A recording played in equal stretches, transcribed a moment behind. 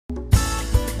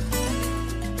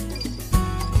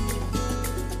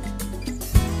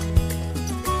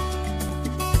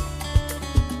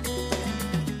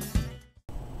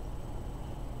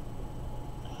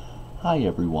Hi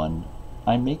everyone,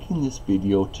 I'm making this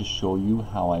video to show you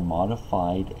how I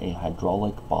modified a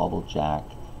hydraulic bottle jack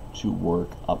to work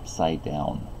upside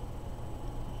down.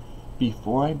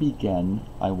 Before I begin,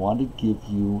 I want to give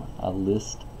you a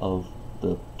list of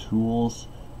the tools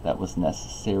that was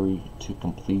necessary to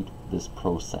complete this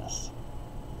process.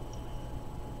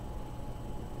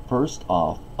 First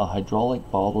off, a hydraulic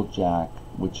bottle jack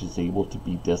which is able to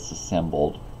be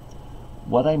disassembled.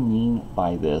 What I mean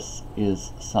by this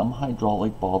is some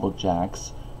hydraulic bottle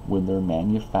jacks, when they're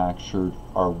manufactured,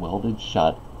 are welded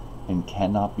shut and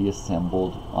cannot be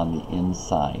assembled on the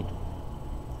inside.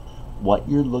 What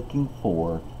you're looking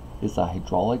for is a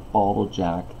hydraulic bottle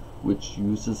jack which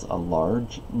uses a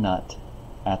large nut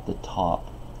at the top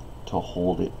to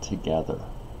hold it together.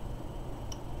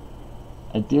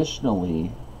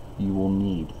 Additionally, you will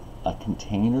need a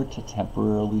container to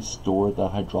temporarily store the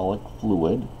hydraulic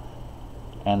fluid,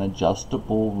 an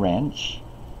adjustable wrench,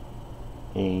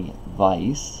 a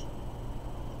vise,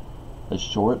 a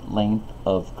short length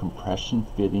of compression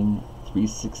fitting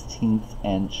 3/16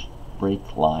 inch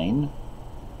brake line,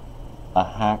 a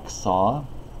hacksaw,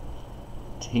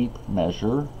 tape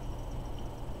measure,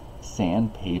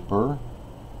 sandpaper,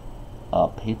 a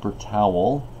paper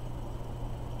towel,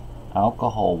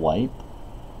 alcohol wipe,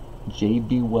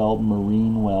 JB Weld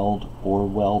marine weld or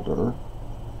welder,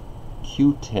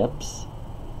 Q-tips,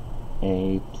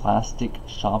 a plastic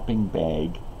shopping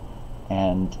bag,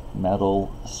 and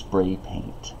metal spray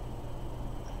paint.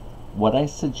 What I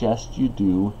suggest you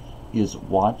do is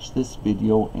watch this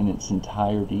video in its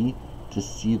entirety to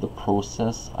see the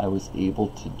process I was able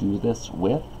to do this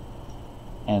with,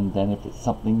 and then if it's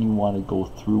something you want to go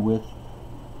through with,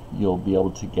 you'll be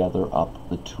able to gather up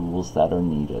the tools that are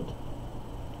needed.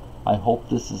 I hope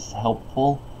this is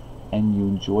helpful and you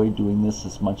enjoy doing this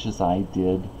as much as I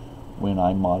did when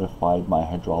I modified my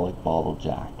hydraulic bottle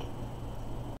jack.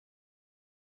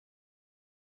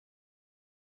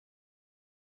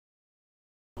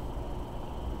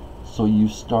 So you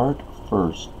start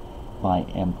first by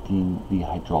emptying the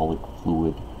hydraulic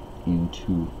fluid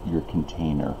into your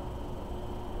container.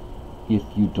 If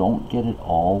you don't get it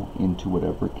all into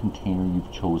whatever container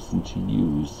you've chosen to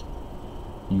use,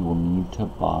 you will need to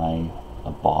buy a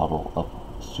bottle of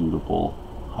suitable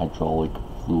hydraulic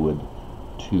fluid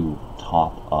to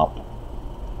top up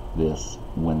this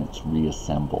when it's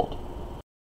reassembled.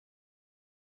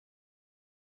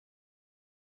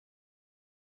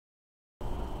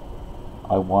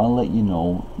 I want to let you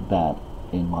know that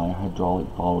in my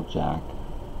hydraulic bottle jack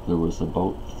there was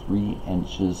about 3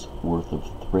 inches worth of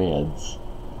threads.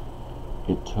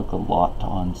 It took a lot to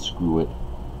unscrew it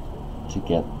to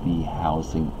get the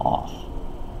housing off.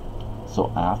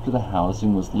 So after the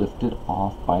housing was lifted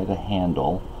off by the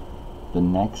handle, the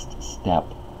next step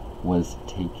was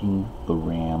taking the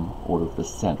ram out of the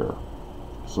center.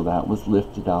 So that was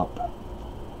lifted up.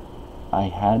 I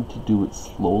had to do it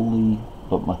slowly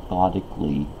but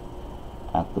methodically.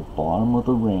 At the bottom of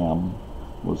the ram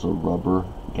was a rubber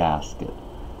gasket.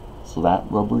 So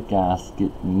that rubber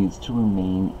gasket needs to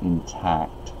remain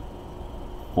intact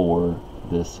for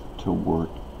this to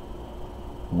work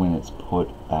when it's put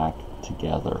back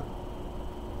together.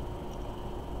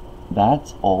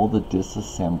 That's all the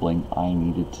disassembling I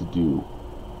needed to do.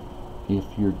 If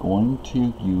you're going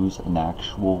to use an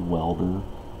actual welder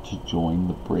to join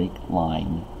the brake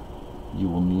line, you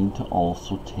will need to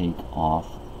also take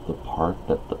off the part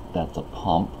that's a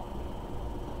pump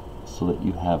so that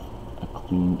you have a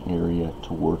clean area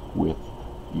to work with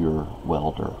your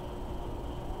welder.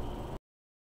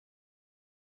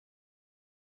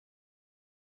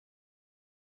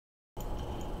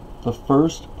 The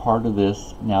first part of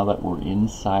this, now that we're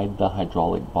inside the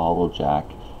hydraulic bottle jack,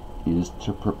 is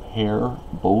to prepare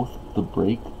both the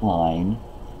brake line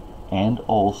and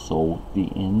also the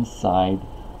inside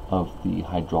of the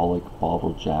hydraulic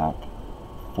bottle jack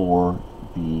for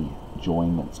the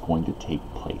join that's going to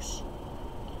take place.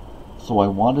 So I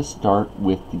want to start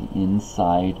with the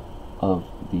inside of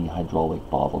the hydraulic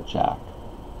bottle jack.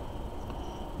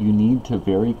 You need to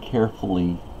very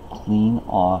carefully clean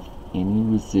off any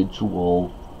residual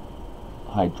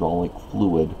hydraulic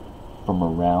fluid from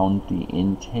around the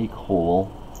intake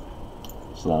hole,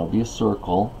 so that'll be a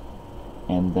circle,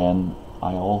 and then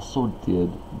I also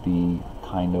did the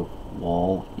kind of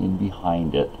wall in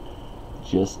behind it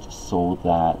just so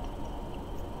that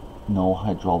no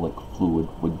hydraulic fluid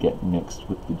would get mixed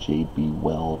with the JB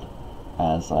Weld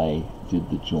as I did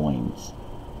the joins.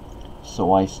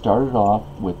 So I started off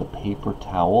with a paper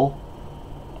towel,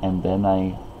 and then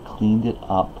I cleaned it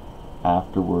up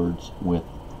afterwards with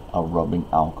a rubbing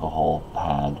alcohol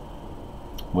pad,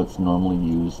 what's normally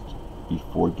used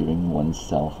before giving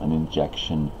oneself an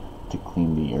injection to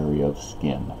clean the area of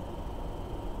skin.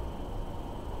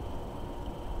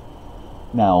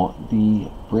 Now, the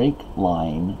brake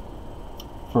line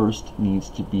first needs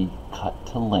to be cut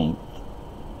to length.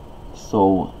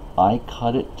 So I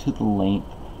cut it to the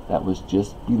length that was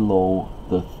just below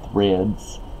the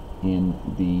threads in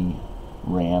the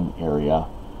ram area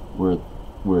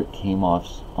where it came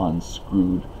off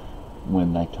unscrewed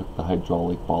when I took the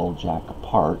hydraulic bottle jack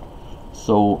apart.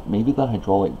 So maybe the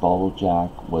hydraulic bottle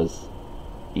jack was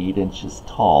 8 inches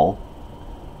tall,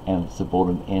 and it's about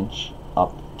an inch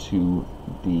up to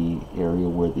the area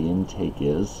where the intake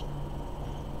is,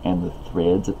 and the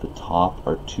threads at the top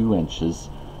are 2 inches.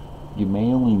 You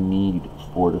may only need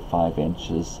 4 to 5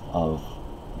 inches of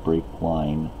brake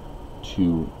line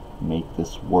to make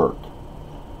this work.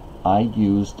 I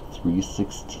used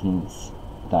 3/16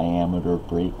 diameter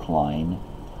brake line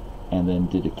and then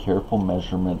did a careful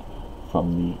measurement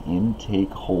from the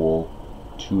intake hole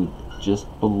to just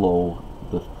below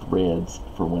the threads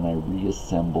for when I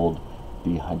reassembled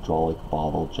the hydraulic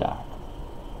bottle jack.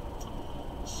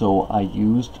 So I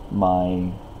used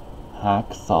my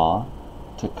hacksaw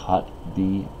to cut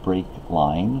the brake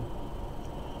line,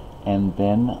 and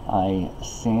then I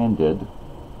sanded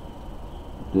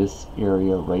this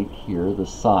area right here, the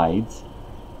sides,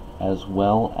 as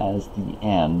well as the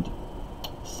end,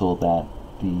 so that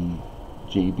the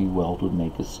JB Weld would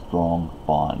make a strong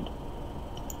bond.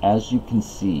 As you can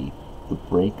see, the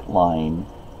brake line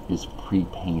is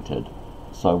pre-painted,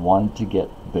 so I wanted to get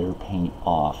their paint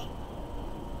off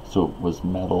so it was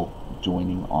metal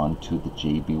joining onto the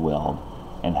JB Weld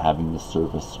and having the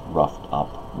surface roughed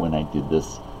up when I did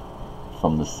this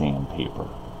from the sandpaper.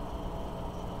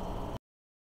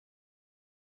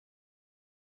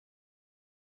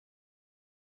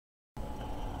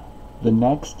 The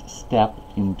next step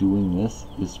in doing this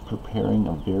is preparing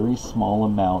a very small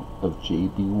amount of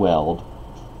JB Weld,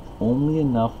 only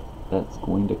enough that's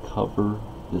going to cover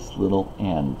this little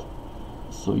end.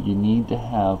 So you need to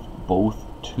have both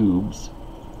tubes,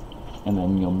 and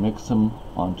then you'll mix them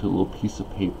onto a little piece of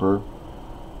paper.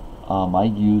 I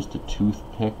used a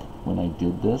toothpick when I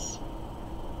did this.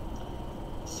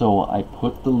 So I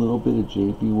put the little bit of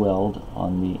JB Weld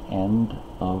on the end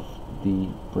of the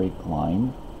brake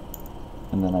line,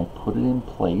 and then I put it in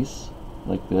place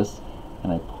like this,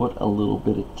 and I put a little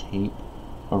bit of tape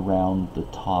around the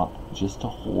top just to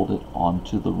hold it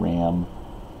onto the ram,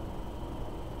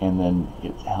 and then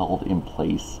it's held in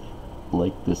place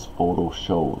like this photo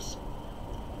shows.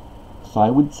 So I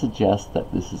would suggest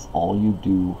that this is all you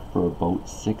do for about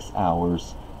 6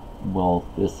 hours while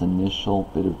this initial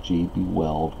bit of JB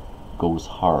Weld goes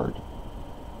hard.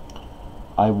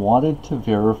 I wanted to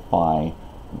verify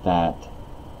that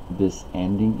this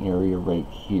ending area right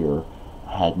here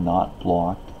had not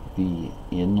blocked the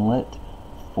inlet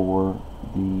for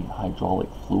the hydraulic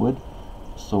fluid.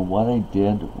 So what I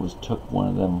did was took one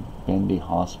of them bendy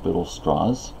hospital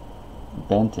straws,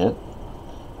 bent it,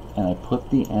 and I put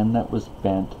the end that was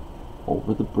bent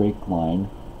over the brake line,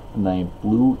 and I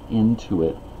blew into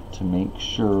it to make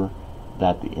sure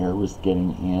that the air was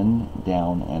getting in,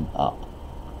 down, and up.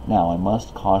 Now I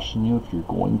must caution you, if you're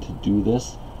going to do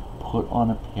this, put on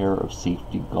a pair of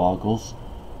safety goggles.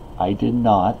 I did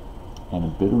not, and a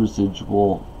bit of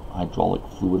residual hydraulic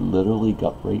fluid literally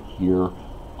got right here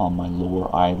on my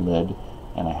lower eyelid,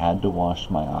 and I had to wash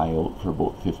my eye out for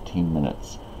about 15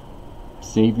 minutes.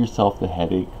 Save yourself the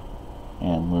headache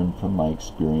and learn from my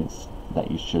experience that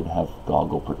you should have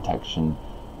goggle protection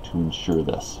to ensure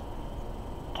this.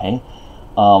 Okay?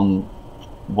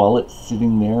 While it's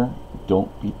sitting there,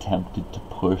 don't be tempted to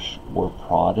push or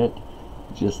prod it.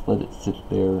 Just let it sit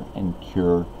there and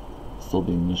cure so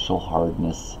the initial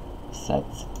hardness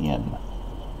sets in.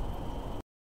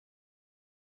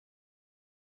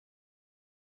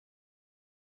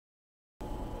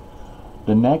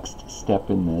 The next step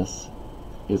in this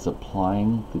is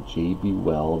applying the JB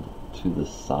Weld to the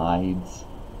sides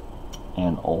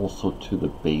and also to the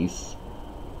base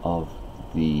of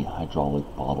the hydraulic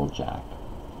bottle jack.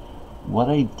 What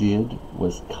I did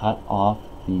was cut off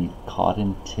the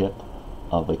cotton tip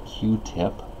of a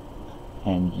Q-tip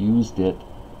and used it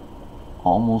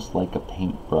almost like a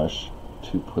paintbrush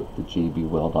to put the JB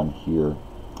Weld on here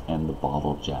and the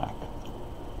bottle jack.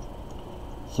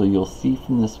 So you'll see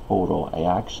from this photo,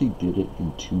 I actually did it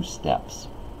in 2 steps.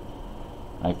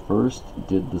 I first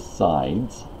did the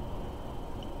sides,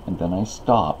 and then I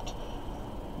stopped.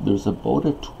 There's about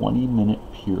a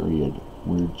 20-minute period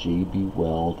where JB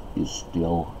Weld is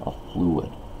still a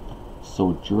fluid.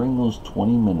 So during those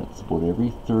 20 minutes, about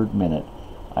every 3rd minute,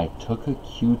 I took a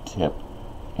Q-tip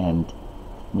and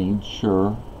made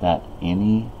sure that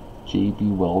any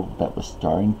JB Weld that was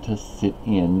starting to sit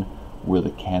in where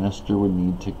the canister would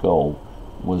need to go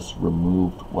was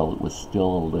removed while it was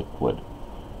still a liquid.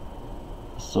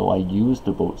 So I used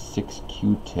about 6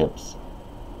 Q-tips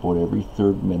about every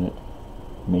 3rd minute,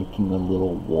 making a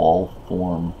little wall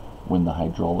form when the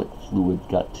hydraulic fluid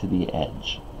got to the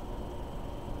edge.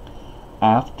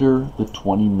 After the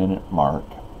 20-minute mark,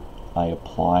 I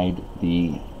applied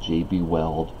the JB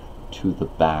Weld to the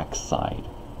back side.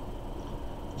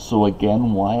 So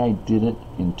again, why I did it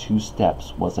in 2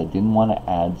 steps was I didn't want to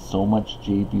add so much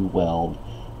JB Weld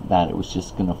that it was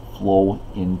just going to flow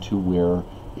into where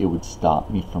it would stop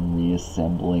me from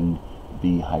reassembling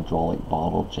the hydraulic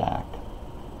bottle jack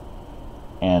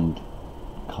and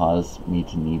cause me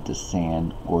to need to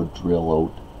sand or drill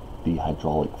out the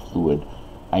hydraulic fluid.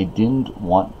 I didn't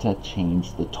want to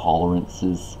change the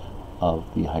tolerances of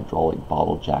the hydraulic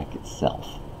bottle jack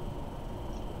itself.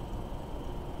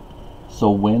 So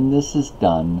when this is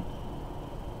done,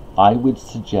 I would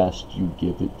suggest you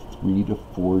give it 3 to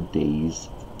 4 days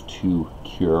to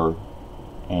cure,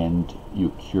 and you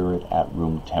cure it at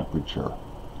room temperature.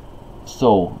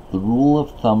 So the rule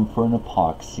of thumb for an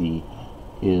epoxy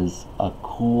is a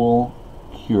cool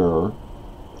cure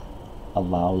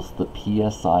allows the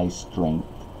PSI strength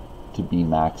to be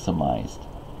maximized.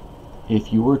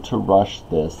 If you were to rush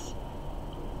this,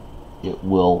 it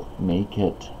will make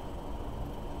it,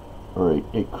 or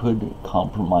it could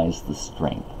compromise the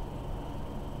strength.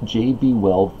 JB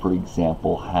Weld, for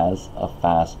example, has a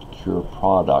fast cure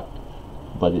product,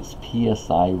 but its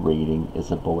PSI rating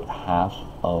is about half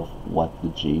of what the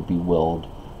JB Weld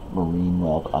marine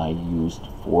weld I used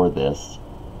for this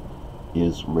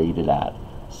is rated at.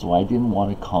 So I didn't want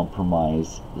to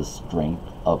compromise the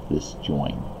strength of this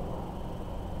joint.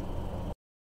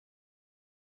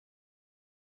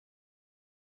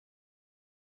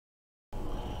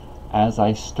 As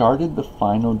I started the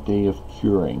final day of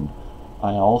curing,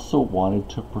 I also wanted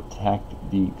to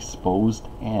protect the exposed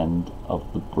end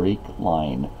of the brake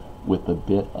line with a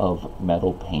bit of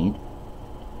metal paint,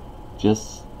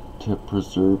 just to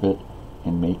preserve it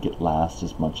and make it last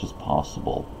as much as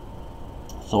possible.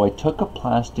 So I took a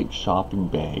plastic shopping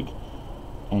bag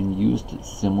and used it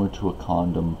similar to a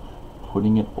condom,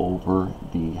 putting it over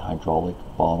the hydraulic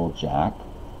bottle jack,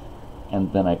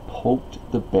 and then I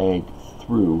poked the bag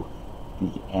through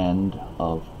the end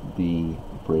of the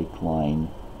brake line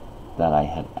that I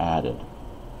had added.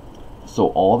 So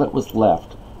all that was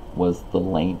left was the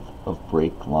length of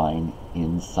brake line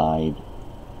inside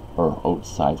or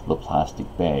outside of the plastic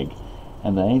bag,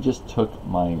 and then I just took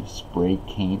my spray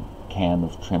can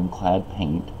of trim clad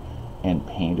paint and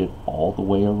painted all the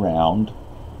way around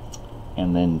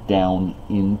and then down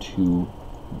into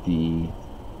the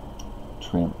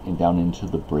trim and down into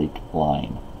the brake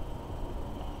line.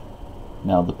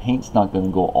 Now the paint's not going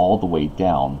to go all the way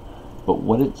down, but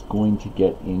what it's going to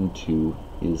get into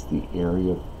is the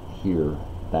area here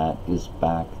that is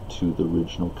back to the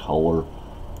original color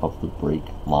of the brake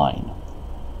line.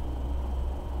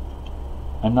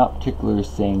 I'm not particularly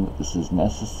saying that this is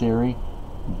necessary,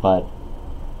 but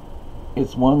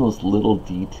it's one of those little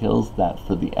details that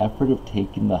for the effort of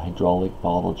taking the hydraulic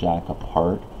bottle jack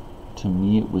apart, to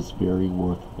me it was very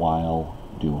worthwhile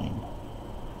doing.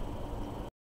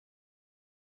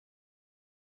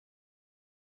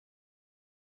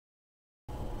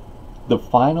 The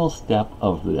final step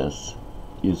of this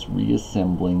is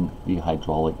reassembling the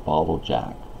hydraulic bottle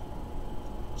jack.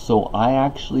 So I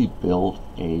actually built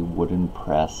a wooden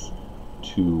press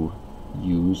to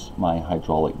use my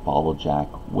hydraulic bottle jack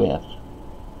with.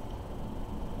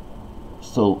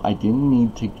 So I didn't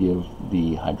need to give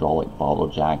the hydraulic bottle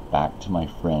jack back to my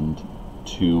friend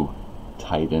to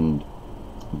tighten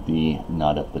the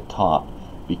nut at the top,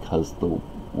 because the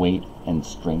weight and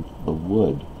strength of the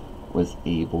wood was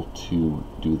able to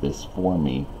do this for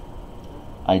me.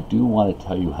 I do want to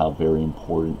tell you how very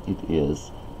important it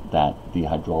is that the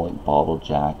hydraulic bottle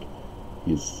jack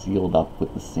is sealed up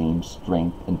with the same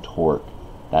strength and torque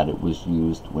that it was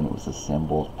used when it was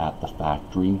assembled at the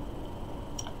factory.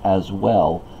 As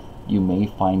well, you may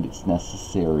find it's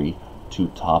necessary to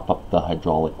top up the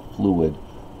hydraulic fluid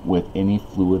with any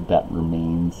fluid that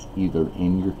remains either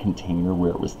in your container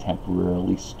where it was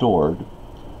temporarily stored,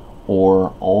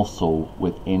 or also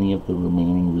with any of the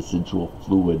remaining residual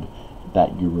fluid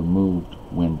that you removed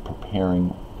when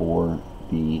preparing for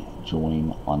the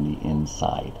join on the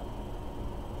inside.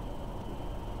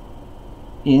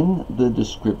 In the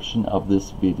description of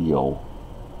this video,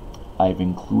 I've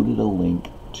included a link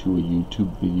to a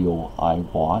YouTube video I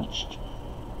watched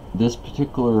This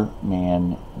particular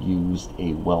man used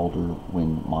a welder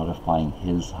when modifying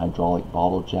his hydraulic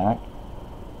bottle jack.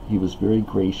 He was very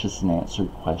gracious and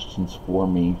answered questions for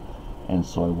me, and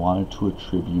so I wanted to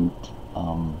attribute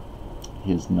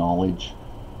his knowledge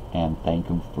and thank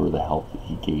him for the help that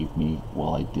he gave me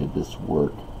while I did this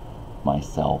work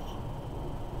myself.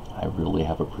 I really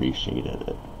have appreciated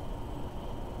it.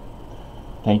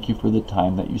 Thank you for the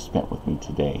time that you spent with me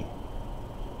today.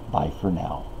 Bye for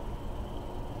now.